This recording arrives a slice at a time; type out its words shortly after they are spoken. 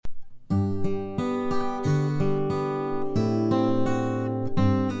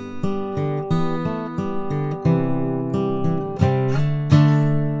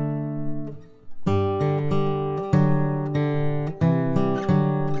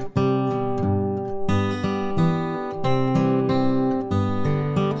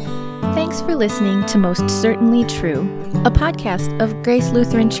Thanks for listening to Most Certainly True, a podcast of Grace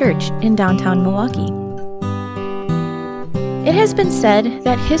Lutheran Church in downtown Milwaukee. It has been said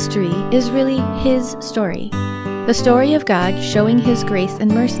that history is really His story, the story of God showing His grace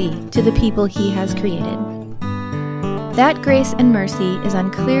and mercy to the people He has created. That grace and mercy is on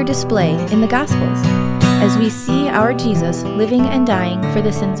clear display in the Gospels, as we see our Jesus living and dying for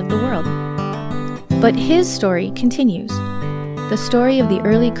the sins of the world. But His story continues. The story of the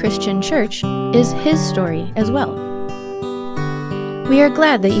early Christian church is His story as well. We are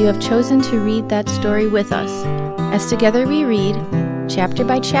glad that you have chosen to read that story with us, as together we read, chapter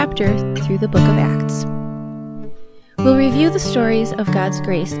by chapter, through the book of Acts. We'll review the stories of God's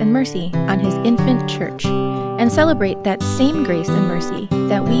grace and mercy on His infant church, and celebrate that same grace and mercy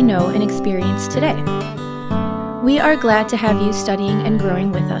that we know and experience today. We are glad to have you studying and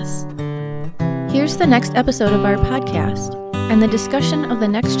growing with us. Here's the next episode of our podcast, and the discussion of the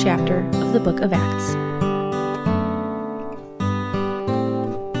next chapter of the book of Acts.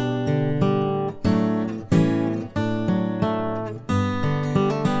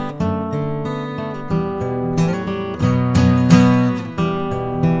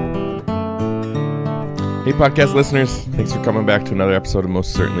 Hey, podcast listeners. Thanks for coming back to another episode of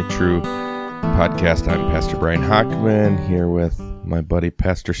Most Certainly True podcast. I'm Pastor Brian Hockman, here with my buddy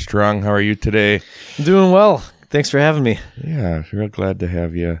Pastor Strong. How are you today? I'm doing well. Thanks for having me. Yeah, real glad to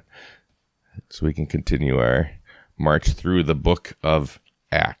have you, so we can continue our march through the book of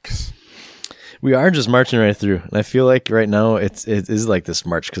Acts. We are just marching right through, and I feel like right now it is like this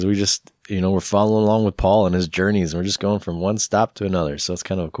march because we just, we're following along with Paul and his journeys, and we're just going from one stop to another. So it's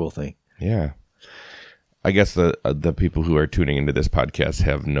kind of a cool thing. Yeah, I guess the people who are tuning into this podcast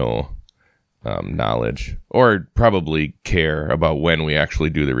have no knowledge or probably care about when we actually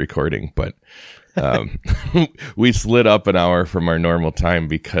do the recording, but we slid up an hour from our normal time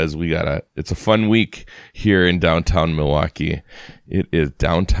because it's a fun week here in downtown Milwaukee. It is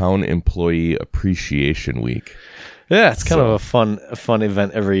Downtown Employee Appreciation Week. Yeah, it's kind of a fun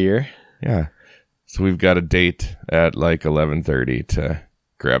event every year. Yeah. So we've got a date at like 11:30 to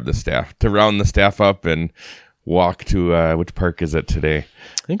grab the staff, to round the staff up and walk to, which park is it today?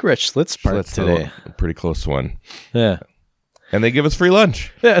 I think we're at Schlitz Park today. A pretty close one. Yeah. And they give us free lunch.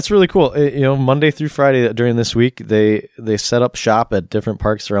 Yeah, it's really cool. Monday through Friday during this week, they set up shop at different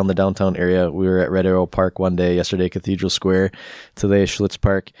parks around the downtown area. We were at Red Arrow Park one day, yesterday Cathedral Square, today Schlitz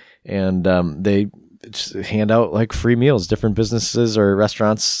Park, and they just hand out like free meals. Different businesses or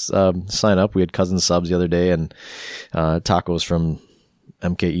restaurants sign up. We had Cousin Subs the other day, and tacos from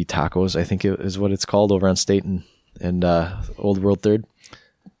MKE Tacos, I think it is what it's called, over on State and Old World Third.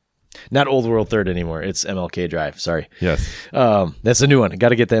 Not Old World Third anymore. It's MLK Drive. Sorry. Yes. That's a new one. I got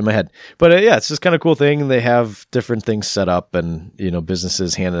to get that in my head. But yeah, it's just kind of cool thing. They have different things set up, and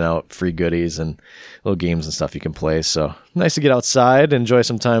businesses handing out free goodies and little games and stuff you can play. So nice to get outside, enjoy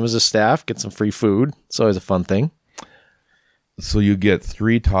some time as a staff, get some free food. It's always a fun thing. So you get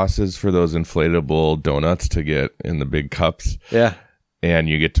 3 tosses for those inflatable donuts to get in the big cups. Yeah. And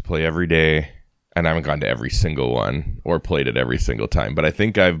you get to play every day. And I haven't gone to every single one or played it every single time, but I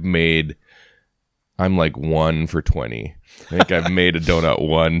think I'm like 1 for 20. I think I've made a donut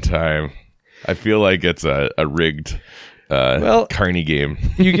one time. I feel like it's a rigged carny game.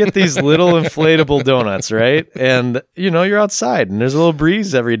 You get these little inflatable donuts, right? And, you're outside and there's a little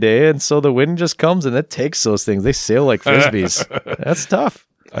breeze every day. And so the wind just comes and it takes those things. They sail like Frisbees. That's tough.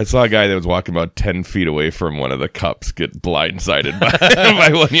 I saw a guy that was walking about 10 feet away from one of the cups get blindsided by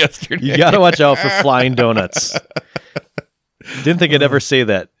one yesterday. You got to watch out for flying donuts. Didn't think I'd ever say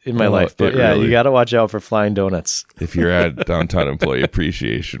that in my life, but yeah, really, you got to watch out for flying donuts. If you're at Downtown Employee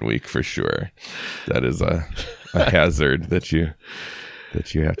Appreciation Week, for sure, that is a hazard that you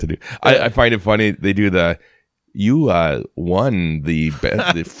have to do. I find it funny. They do you won the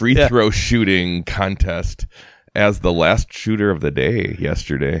free throw shooting contest as the last shooter of the day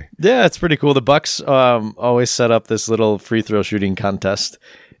yesterday. Yeah, it's pretty cool. The Bucks always set up this little free throw shooting contest,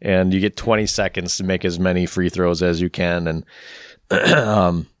 and you get 20 seconds to make as many free throws as you can,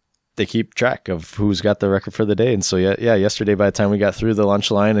 and they keep track of who's got the record for the day. And so, yeah, yesterday by the time we got through the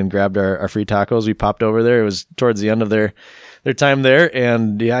lunch line and grabbed our free tacos, we popped over there. It was towards the end of their time there,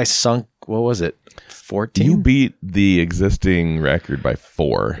 and yeah, I sunk, what was it? 14? You beat the existing record by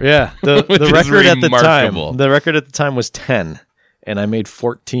 4. Yeah, the record at the record at the time was 10, and I made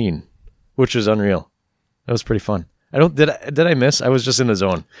 14, which was unreal. That was pretty fun. Did I miss? I was just in the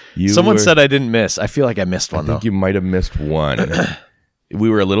zone. Someone said I didn't miss. I feel like I missed one. I think you might have missed one. we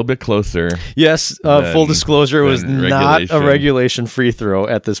were a little bit closer. Yes, full disclosure, it was than not a regulation. regulation free throw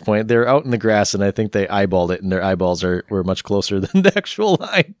at this point. They're out in the grass, and I think they eyeballed it, and their eyeballs were much closer than the actual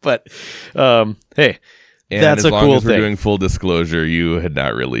line. But hey, And that's as a long cool as we're thing. doing full disclosure, you had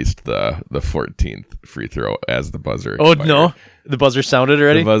not released the 14th free throw as the buzzer. Oh expired. no, the buzzer sounded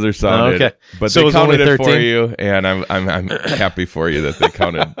already. The buzzer sounded. Oh, okay. But So it they was only counted it for 13? you, and I'm happy for you that they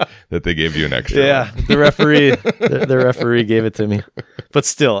counted that they gave you an extra. Yeah, one. the referee, the referee gave it to me. But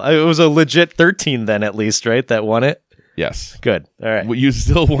still, it was a legit 13 then, at least, right? That won it. Yes. Good. All right. Well, you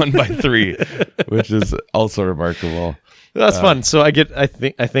still won by 3, which is also remarkable. That's fun. So I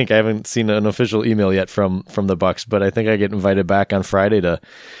think I haven't seen an official email yet from the Bucks, but I think I get invited back on Friday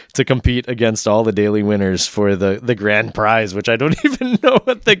to compete against all the daily winners for the grand prize, which I don't even know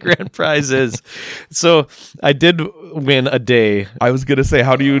what the grand prize is. So I did win a day I was gonna say,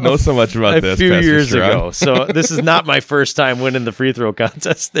 how do you know so much about a this? few Pastor years Strong? ago. So this is not my first time winning the free throw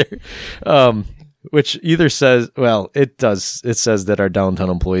contest there. Which either says, well, it says that our downtown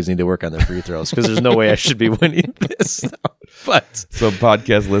employees need to work on their free throws because there's no way I should be winning this. But So,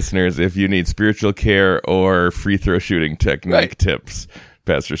 podcast listeners, if you need spiritual care or free throw shooting technique Right. tips,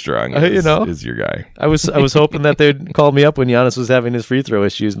 Pastor Strong is your guy. I was hoping that they'd call me up when Giannis was having his free throw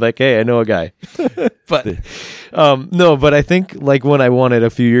issues. Like, hey, I know a guy. But no, but I think like when I won it a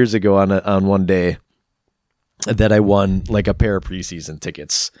few years ago on one day, that I won like a pair of preseason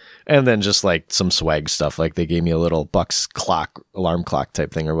tickets and then just like some swag stuff. Like they gave me a little Bucks alarm clock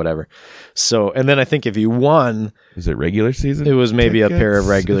type thing or whatever. So, and then I think if you won, Is it regular season? it was maybe tickets, a pair of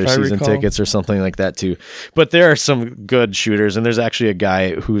regular if I season recall? tickets or something like that too. But there are some good shooters, and there's actually a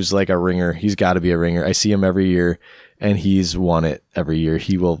guy who's like a ringer. He's got to be a ringer. I see him every year, and he's won it every year.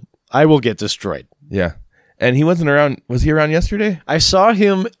 I will get destroyed. Yeah. And he wasn't around. Was he around yesterday? I saw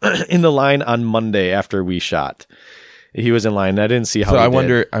him in the line on Monday after we shot. He was in line. I didn't see how. So he I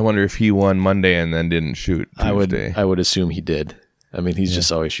did. wonder if he won Monday and then didn't shoot Tuesday. I would assume he did. I mean, he's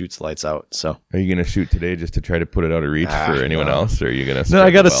just always shoots lights out. So Are you going to shoot today just to try to put it out of reach for anyone else, or are you going to? no,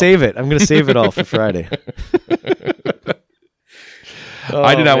 I got to save it. I'm going to save it all for Friday.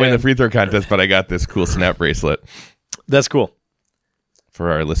 I did not win man. the free throw contest, but I got this cool snap bracelet That's cool. for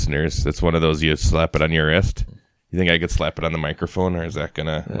our listeners. It's one of those you slap it on your wrist. You think I could slap it on the microphone, or is that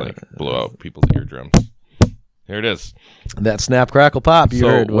gonna like blow out people's eardrums? Here it is. That snap crackle pop you So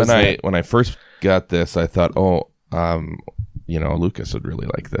heard. when was when I first got this, I thought, Lucas would really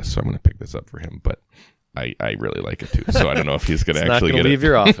like this, so I'm going to pick this up for him. But I really like it too, so I don't know if he's going to It's actually not gonna get leave it.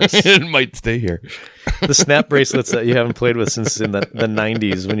 your office. It might stay here. the snap bracelets that you haven't played with since in the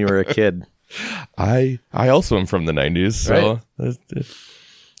 90s when you were a kid. I also am from the 90s, so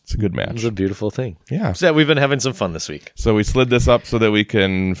it's a good It's match. a beautiful thing. Yeah. So we've been having some fun this week. So we slid this up so that we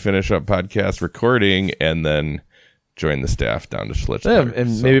can finish up podcast recording and then join the staff down to Schlitz. Yeah,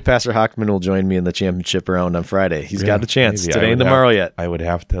 and maybe Pastor Hockman will join me in the championship round on Friday. He's got a chance maybe. today and tomorrow yet. I would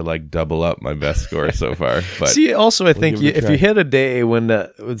have to like double up my best score so far. But See, also, I think give it a if try. you hit a day when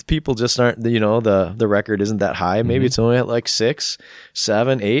with people just aren't, the record isn't that high, maybe it's only at like 6,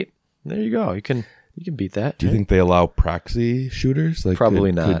 7, 8. There you go. You can beat that. do you think they allow proxy shooters? Like,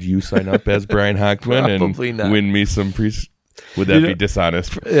 Probably could, not. Could you sign up as Brian Hockman Probably and not. win me some Would that be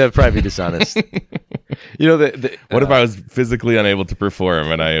dishonest? Yeah, probably be dishonest. What if I was physically unable to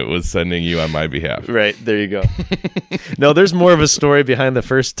perform and I was sending you on my behalf? Right, there you go. No, there's more of a story behind the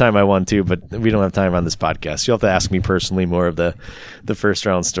first time I won too, but we don't have time on this podcast. You'll have to ask me personally more of the first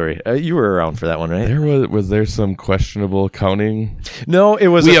round story. You were around for that one, right? There was there some questionable counting? No, it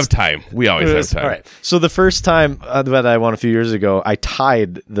was. We have time. We always have time. All right. So the first time that I won a few years ago, I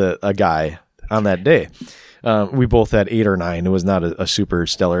tied a guy on that day. We both had 8 or 9. It was not a super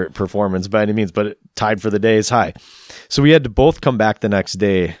stellar performance by any means, but it tied for the day is high. So we had to both come back the next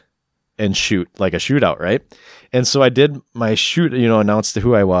day and shoot like a shootout, right? And so I did my shoot, announced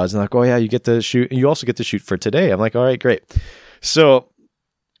who I was, and like, oh yeah, you get to shoot, and you also get to shoot for today. I'm like, all right, great. So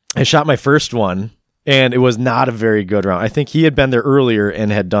I shot my first one, and it was not a very good round. I think he had been there earlier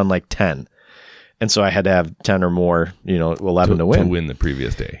and had done like 10. And so I had to have 10 or more, 11 to win. To win the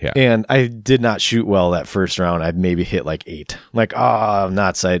previous day, yeah. And I did not shoot well that first round. I maybe hit like 8. I'm like, I'm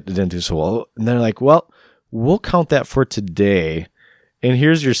not, so I didn't do so well. And they're like, well, we'll count that for today. And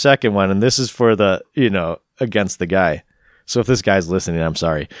here's your second one. And this is for the, against the guy. So if this guy's listening, I'm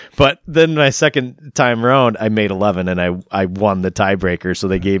sorry. But then my second time round, I made 11 and I won the tiebreaker. So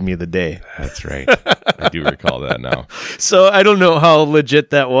they gave me the day. That's right. I do recall that now. So I don't know how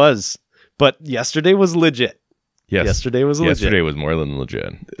legit that was. But yesterday was legit. Yes. Yesterday was legit. Yesterday was more than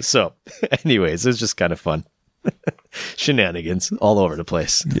legit. So, anyways, it was just kind of fun. Shenanigans all over the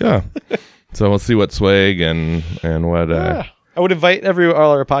place. Yeah. So we'll see what swag and what I would invite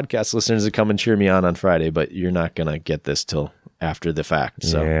all our podcast listeners to come and cheer me on Friday, but you're not going to get this till after the fact.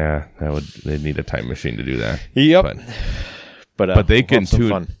 So yeah, they'd need a time machine to do that. Yep. But they can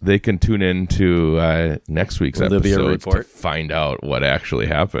tune into next week's episode to find out what actually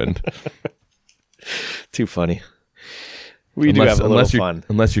happened. Too funny. We do have a little fun.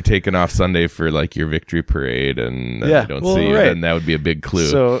 Unless you're taking off Sunday for like your victory parade and you don't see you, then that would be a big clue.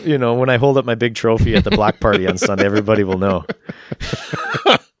 So, when I hold up my big trophy at the block party on Sunday, everybody will know.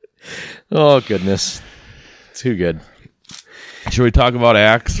 Oh, goodness. Too good. Should we talk about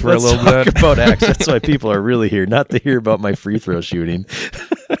Acts for a little bit? Let's talk about Acts. That's why people are really here, not to hear about my free throw shooting.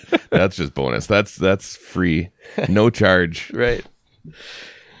 That's just bonus. That's free. No charge. Right.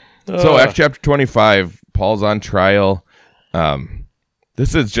 So Acts chapter 25, Paul's on trial.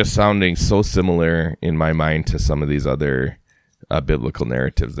 This is just sounding so similar in my mind to some of these other biblical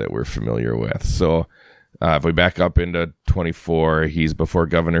narratives that we're familiar with. So if we back up into 24, he's before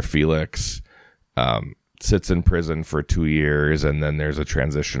Governor Felix, sits in prison for 2 years, and then there's a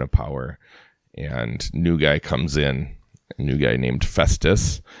transition of power. And new guy comes in, a new guy named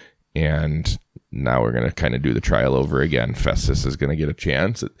Festus, and now we're going to kind of do the trial over again. Festus is going to get a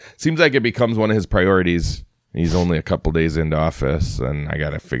chance. It seems like it becomes one of his priorities. He's only a couple days into office, and I got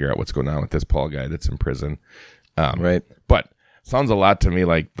to figure out what's going on with this Paul guy that's in prison. Right. But sounds a lot to me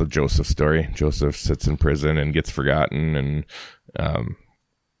like the Joseph story. Joseph sits in prison and gets forgotten and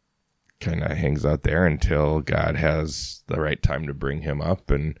kind of hangs out there until God has the right time to bring him up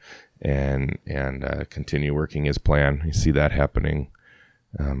and continue working his plan. You see that happening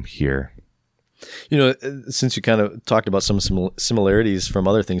here. Since you kind of talked about some similarities from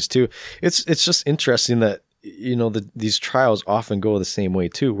other things too, it's just interesting that these trials often go the same way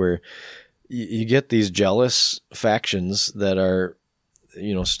too, where you get these jealous factions that are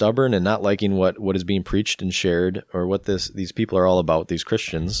stubborn and not liking what is being preached and shared, or what these people are all about, these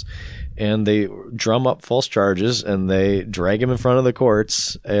Christians, and they drum up false charges and they drag them in front of the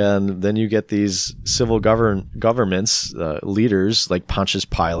courts, and then you get these civil governments, leaders like Pontius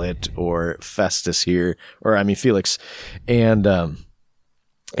Pilate or Festus here, Felix, and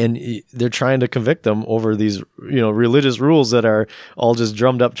they're trying to convict them over these, religious rules that are all just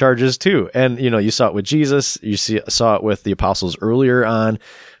drummed up charges too. And, you saw it with Jesus. You saw it with the apostles earlier on.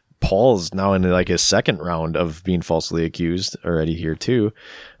 Paul's now in like his second round of being falsely accused already here too.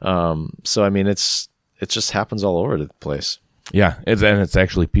 So, it just happens all over the place. Yeah. It's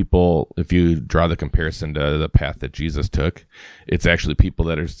actually people, if you draw the comparison to the path that Jesus took, it's actually people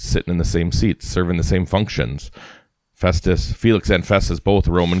that are sitting in the same seats, serving the same functions. Felix and Festus, both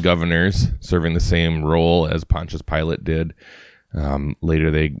Roman governors, serving the same role as Pontius Pilate did.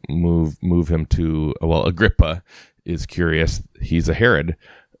 Later they move him to, Agrippa is curious. He's a Herod,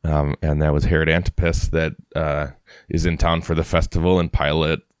 and that was Herod Antipas that is in town for the festival, and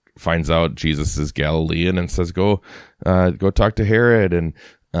Pilate finds out Jesus is Galilean and says, go talk to Herod. And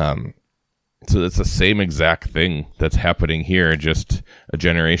so it's the same exact thing that's happening here, just a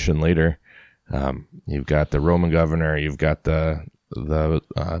generation later. You've got the Roman governor, you've got the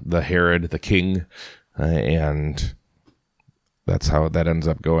Herod, the king, and that's how that ends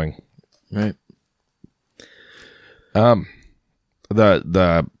up going. Right.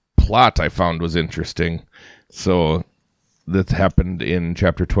 The plot I found was interesting. So that happened in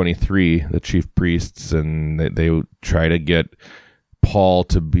chapter 23, the chief priests, and they try to get Paul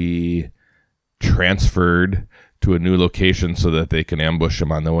to be transferred to a new location so that they can ambush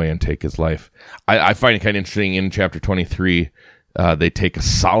him on the way and take his life. I find it kind of interesting in chapter 23, they take a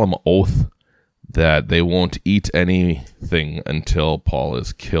solemn oath that they won't eat anything until Paul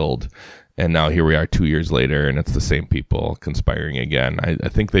is killed. And now here we are 2 years later, and it's the same people conspiring again. I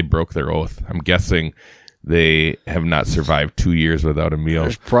think they broke their oath. I'm guessing they have not survived 2 years without a meal.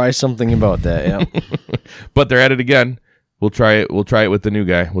 There's probably something about that, yeah. But they're at it again. We'll try it with the new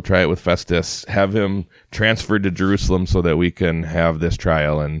guy. We'll try it with Festus. Have him transferred to Jerusalem so that we can have this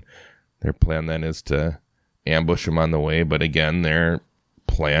trial. And their plan then is to ambush him on the way. But again, their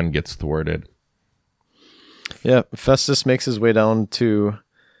plan gets thwarted. Yeah, Festus makes his way down to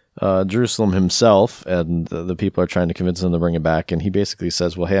Jerusalem himself, and the people are trying to convince him to bring him back. And he basically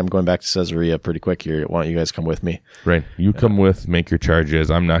says, well, hey, I'm going back to Caesarea pretty quick here. Why don't you guys come with me? Right. You come with, make your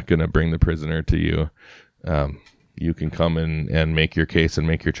charges. I'm not going to bring the prisoner to you. You can come and make your case and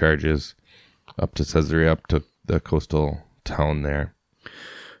make your charges up to Caesarea, up to the coastal town there.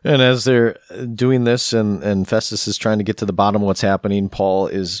 And as they're doing this and Festus is trying to get to the bottom of what's happening, Paul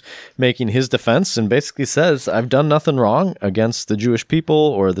is making his defense and basically says, I've done nothing wrong against the Jewish people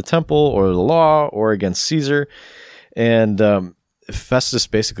or the temple or the law or against Caesar. And Festus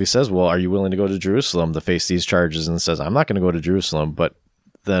basically says, well, are you willing to go to Jerusalem to face these charges? And says, I'm not going to go to Jerusalem. But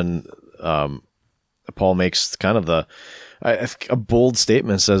then Paul makes kind of a bold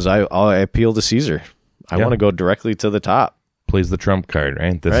statement, says, I appeal to Caesar. I want to go directly to the top. Plays the trump card,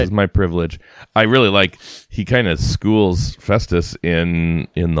 right? This Right. is my privilege. I really like, he kind of schools Festus in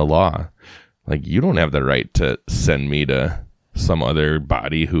the law. Like, you don't have the right to send me to some other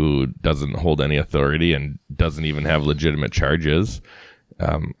body who doesn't hold any authority and doesn't even have legitimate charges.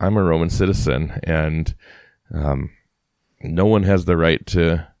 I'm a Roman citizen, and no one has the right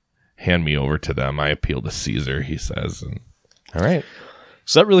to hand me over to them. I appeal to Caesar, he says. And, all right.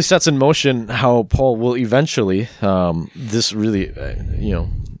 So that really sets in motion how Paul will eventually, this really,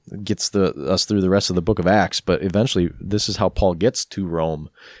 gets us through the rest of the book of Acts, but eventually this is how Paul gets to Rome,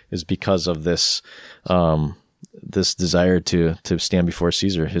 is because of this this desire to stand before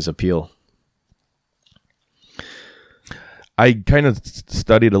Caesar, his appeal. I kind of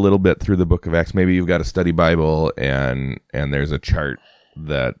studied a little bit through the book of Acts. Maybe you've got a study Bible, and there's a chart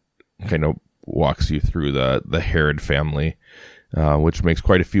that kind of walks you through the Herod family, which makes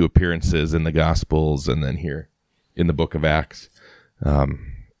quite a few appearances in the Gospels and then here in the book of Acts.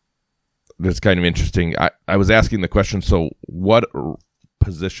 That's kind of interesting. I was asking the question, so what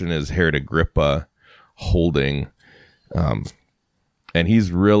position is Herod Agrippa holding? And he's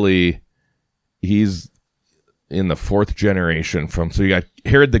in the fourth generation so you got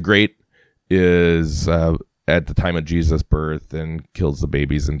Herod the Great is at the time of Jesus' birth and kills the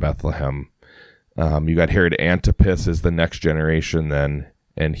babies in Bethlehem. You got Herod Antipas is the next generation then,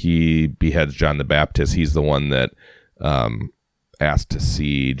 and he beheads John the Baptist. He's the one that asked to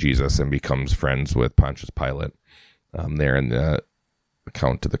see Jesus and becomes friends with Pontius Pilate there in the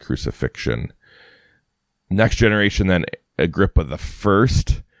account of the crucifixion. Next generation then, Agrippa the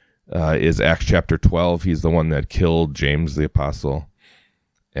First is Acts chapter 12. He's the one that killed James the Apostle.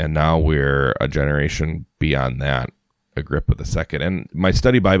 And now we're a generation beyond that, Agrippa the Second. And my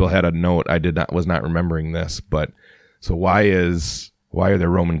study Bible had a note. I was not remembering this, but so why are there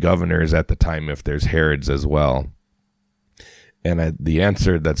Roman governors at the time if there's Herods as well? And the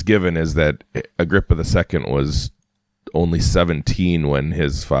answer that's given is that Agrippa the Second was only 17 when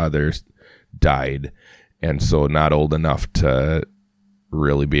his father died, and so not old enough to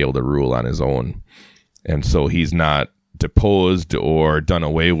really be able to rule on his own. And so he's not deposed or done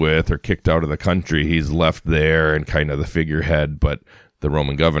away with or kicked out of the country. He's left there and kind of the figurehead, but the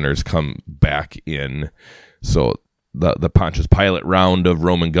Roman governors come back in. So the Pontius Pilate round of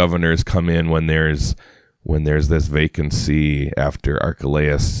Roman governors come in when there's this vacancy after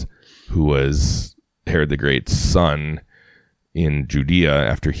Archelaus, who was Herod the Great's son in Judea,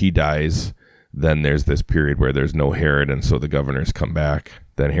 after he dies. Then there's this period where there's no Herod, and so the governors come back.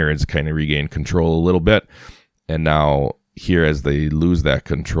 Then Herod's kind of regained control a little bit. And now here, as they lose that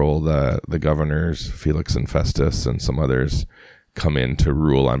control, the governors, Felix and Festus and some others, come in to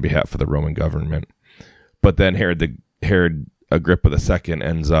rule on behalf of the Roman government. But then Herod Agrippa II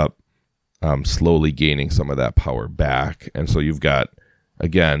ends up slowly gaining some of that power back. And so you've got,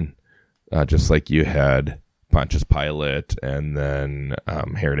 again, just like you had Pontius Pilate and then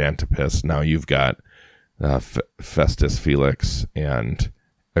Herod Antipas, now you've got Festus, Felix, and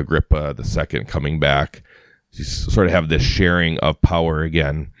Agrippa II coming back. You sort of have this sharing of power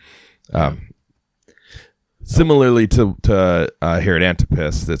again. Similarly to Herod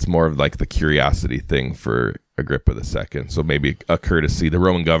Antipas, that's more of like the curiosity thing for Agrippa II. So maybe a courtesy. The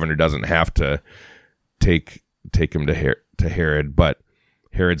Roman governor doesn't have to take him to Herod, but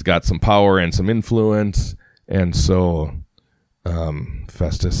Herod's got some power and some influence, and so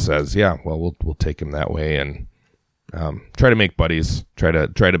Festus says, "Yeah, well, we'll take him that way and try to make buddies, try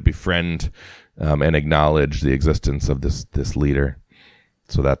to befriend and acknowledge the existence of this leader."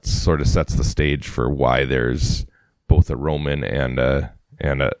 So that sort of sets the stage for why there's both a Roman and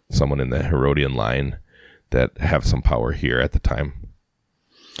someone in the Herodian line that have some power here at the time.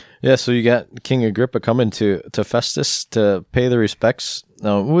 Yeah, so you got King Agrippa coming to Festus to pay the respects.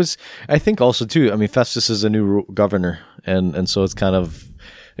 I think also too, I mean, Festus is a new governor, and so it's kind of,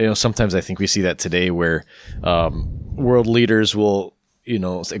 sometimes I think we see that today where world leaders will,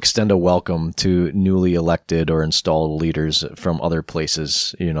 extend a welcome to newly elected or installed leaders from other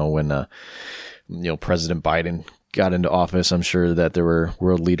places. When President Biden got into office, I'm sure that there were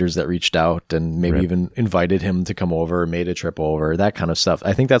world leaders that reached out and maybe even invited him to come over, made a trip over, that kind of stuff.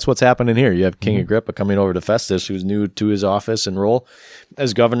 I think that's what's happening here. You have King Agrippa coming over to Festus, who's new to his office and role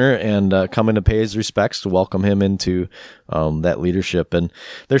as governor, and coming to pay his respects to welcome him into that leadership. And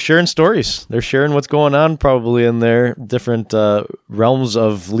they're sharing stories. They're sharing what's going on probably in their different realms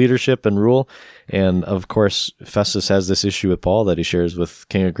of leadership and rule. And of course, Festus has this issue with Paul that he shares with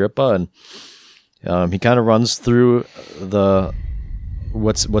King Agrippa, and he kind of runs through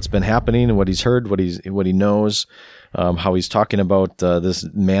what's been happening and what he's heard, what he knows, how he's talking about this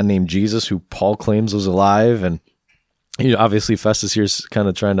man named Jesus who Paul claims was alive, and obviously Festus here is kind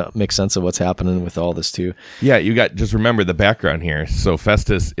of trying to make sense of what's happening with all this too. Yeah, just remember the background here. So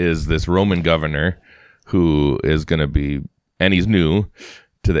Festus is this Roman governor who is going to be, and he's new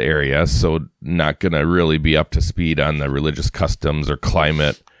to the area, so not going to really be up to speed on the religious customs or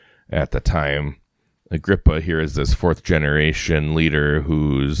climate at the time. Agrippa here is this fourth generation leader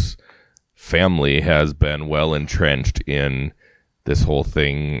whose family has been well entrenched in this whole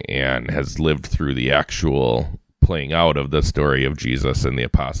thing and has lived through the actual playing out of the story of Jesus and the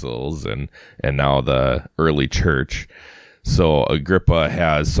apostles and now the early church. So Agrippa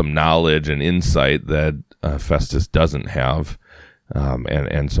has some knowledge and insight that Festus doesn't have.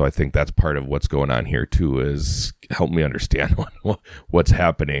 And so I think that's part of what's going on here too, is help me understand what's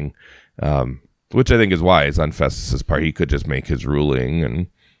happening. Which I think is wise on Festus's part. He could just make his ruling and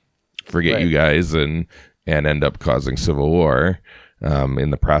forget you guys and end up causing civil war in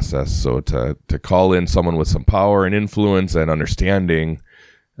the process. So to call in someone with some power and influence and understanding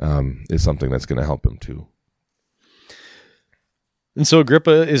is something that's going to help him too. And so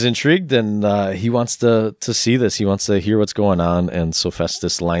Agrippa is intrigued, and he wants to see this. He wants to hear what's going on, and so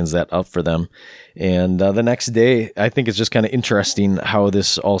Festus lines that up for them. And the next day, I think it's just kind of interesting how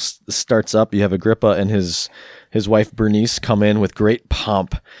this all starts up. You have Agrippa and his wife Bernice come in with great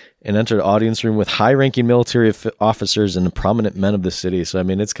pomp and enter the audience room with high-ranking military officers and prominent men of the city. So, I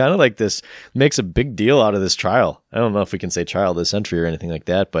mean, it's kind of like this makes a big deal out of this trial. I don't know if we can say trial of the century or anything like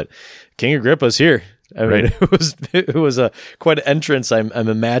that, but King Agrippa's here. I mean, it was a quite an entrance I'm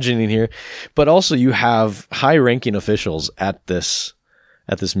imagining here, but also you have high-ranking officials at this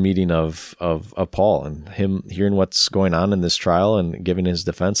meeting of Paul and him hearing what's going on in this trial and giving his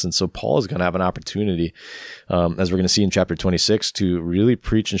defense. And so Paul is going to have an opportunity, as we're going to see in chapter 26, to really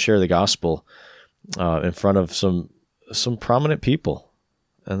preach and share the gospel in front of some prominent people.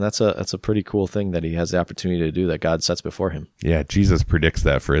 And that's a pretty cool thing that he has the opportunity to do that God sets before him. Yeah, Jesus predicts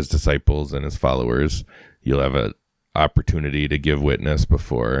that for his disciples and his followers. You'll have an opportunity to give witness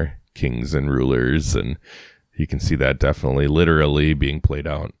before kings and rulers, and you can see that definitely literally being played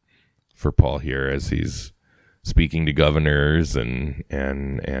out for Paul here as he's speaking to governors and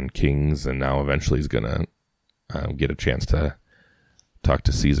kings, and now eventually he's going to get a chance to talk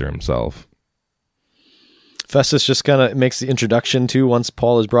to Caesar himself. Festus just kind of makes the introduction to once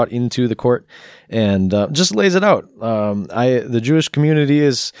Paul is brought into the court and just lays it out. The Jewish community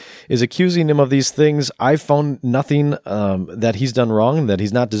is accusing him of these things. I found nothing that he's done wrong, that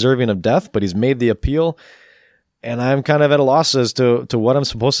he's not deserving of death, but he's made the appeal. And I'm kind of at a loss as to what I'm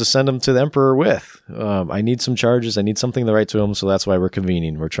supposed to send him to the emperor with. I need some charges. I need something to write to him. So that's why we're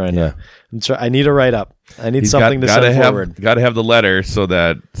convening. We're trying to. I need a write up. I need something to send forward. Got to have the letter so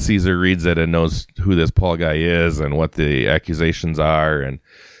that Caesar reads it and knows who this Paul guy is and what the accusations are. And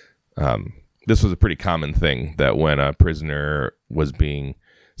this was a pretty common thing that when a prisoner was being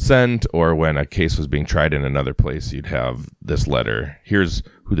sent or when a case was being tried in another place, you'd have this letter. Here's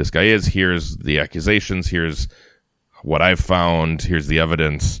who this guy is. Here's the accusations. Here's what I've found, here's the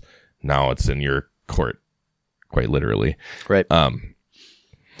evidence. Now it's in your court, quite literally. Right.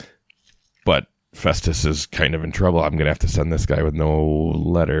 But Festus is kind of in trouble. I'm going to have to send this guy with no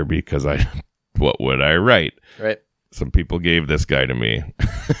letter because what would I write? Right. Some people gave this guy to me.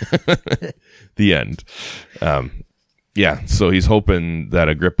 The end. So he's hoping that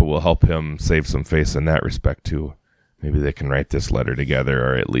Agrippa will help him save some face in that respect too. Maybe they can write this letter together,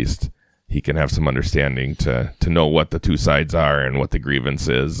 or at least he can have some understanding to know what the two sides are and what the grievance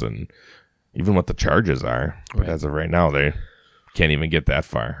is and even what the charges are. But as of right now, they can't even get that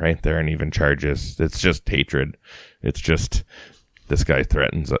far, right? There aren't even charges. It's just hatred. It's just this guy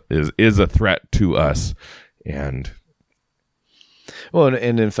is a threat to us. And well,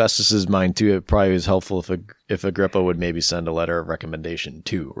 and in Festus's mind too, it probably was helpful if Agrippa would maybe send a letter of recommendation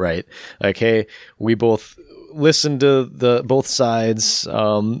too, right? Like, hey, we both listened to the both sides.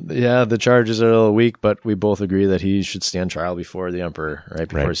 The charges are a little weak, but we both agree that he should stand trial before the emperor, right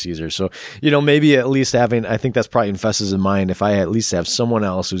before Caesar. So, maybe at least I think that's probably in Festus's mind, if I at least have someone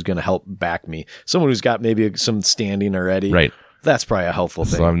else who's going to help back me, someone who's got maybe some standing already. Right. That's probably a helpful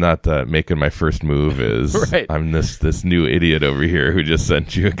thing. So I'm not making my first move is Right. I'm this new idiot over here who just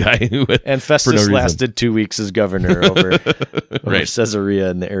sent you a guy who and Festus lasted 2 weeks as governor over Caesarea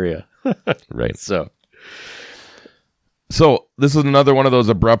in the area. Right. So this is another one of those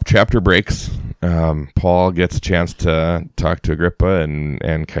abrupt chapter breaks. Paul gets a chance to talk to Agrippa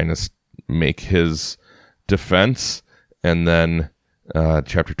and kind of make his defense, and then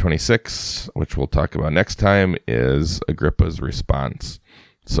chapter 26, which we'll talk about next time, is Agrippa's response.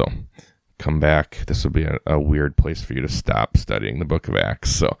 So come back. This would be a weird place for you to stop studying the book of Acts.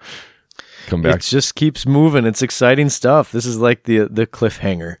 So come back. It just keeps moving. It's exciting stuff. This is like the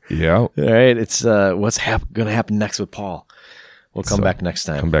cliffhanger. Yeah. All right. It's what's going to happen next with Paul. We'll come back next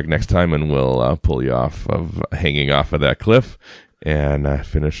time. Come back next time, and we'll pull you off of hanging off of that cliff and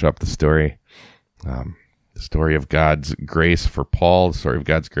finish up the story. The story of God's grace for Paul, the story of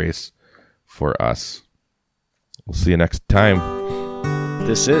God's grace for us. We'll see you next time.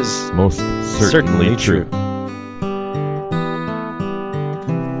 This is most certainly true.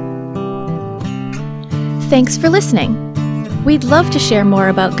 Thanks for listening. We'd love to share more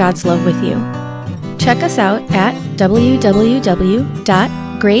about God's love with you. Check us out at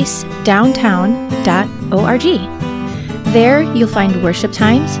www.gracedowntown.org. There you'll find worship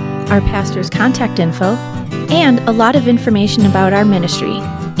times, our pastor's contact info, and a lot of information about our ministry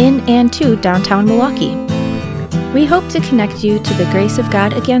in and to downtown Milwaukee. We hope to connect you to the grace of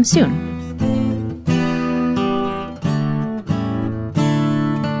God again soon.